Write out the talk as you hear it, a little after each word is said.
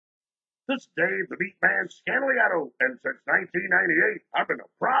This is Dave, the MeatMan Scandaliato, and since 1998, I've been a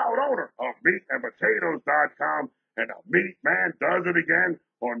proud owner of meatandpotatoes.com, and the MeatMan does it again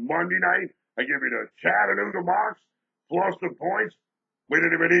on Monday night. I give you the Chattanooga Mocs plus the points. We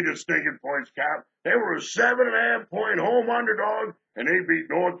didn't even need the stinking points, Cap. They were a 7.5-point home underdog, and they beat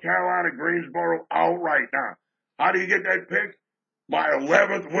North Carolina Greensboro outright. Now, how do you get that pick? My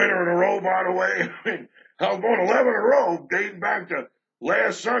 11th winner in a row, by the way. I was going 11 in a row, dating back to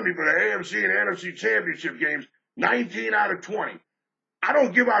last Sunday for the AFC and NFC championship games, 19 out of 20. I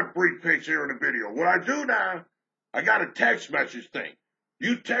don't give out free picks here in the video. What I do now, I got a text message thing.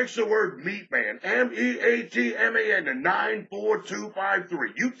 You text the word MeatMan, M-E-A-T-M-A-N, to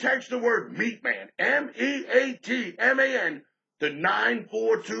 94253. You text the word MeatMan, M-E-A-T-M-A-N, to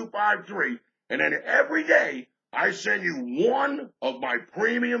 94253. And then every day, I send you one of my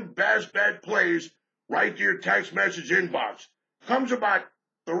premium best bet plays right to your text message inbox. Comes about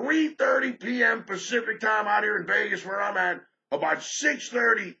 3:30 p.m. Pacific time out here in Vegas where I'm at, about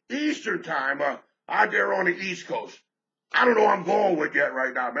 6:30 Eastern time out there on the East Coast. I don't know what I'm going with yet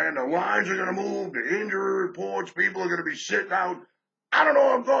right now, man. The lines are going to move, the injury reports, people are going to be sitting out. I don't know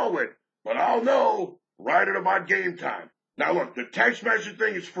what I'm going with, but I'll know right at about game time. Now, look, the text message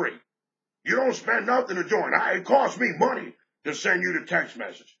thing is free. You don't spend nothing to join. It costs me money to send you the text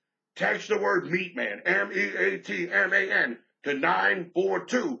message. Text the word MeatMan, M-E-A-T-M-A-N, to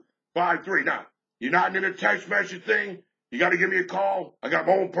 94253. Now, you're not in the text message thing. You got to give me a call. I got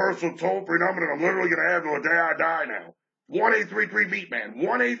my own personal toll-free number that I'm literally going to have till the day I die now. 1-833-MeatMan,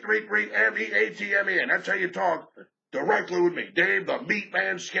 1-833-M-E-A-T-M-A-N. That's how you talk directly with me. Dave, the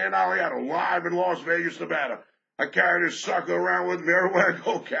MeatMan Scandaliato, live in Las Vegas, Nevada. I carry this sucker around with me everywhere I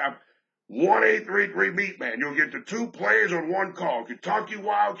go, Cap. 1-833-MeatMan. You'll get the two players on one call. Kentucky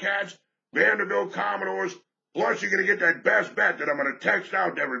Wildcats, Vanderbilt Commodores. Plus, you're going to get that best bet that I'm going to text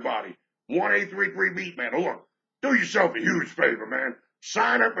out to everybody. 1-833-MeatMan. Look, do yourself a huge favor, man.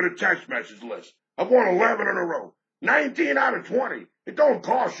 Sign up for the text message list. I've won 11 in a row. 19 out of 20. It don't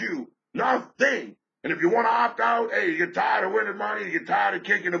cost you nothing. And if you want to opt out, hey, you get tired of winning money, you get tired of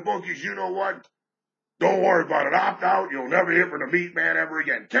kicking the bookies, you know what? Don't worry about it. Opt out. You'll never hear from the MeatMan ever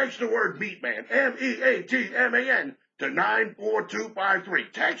again. Text the word MeatMan, M-E-A-T-M-A-N, to 94253.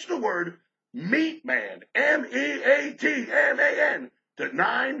 Text the word MeatMan, M-E-A-T-M-A-N, to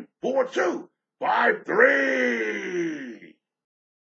 94253.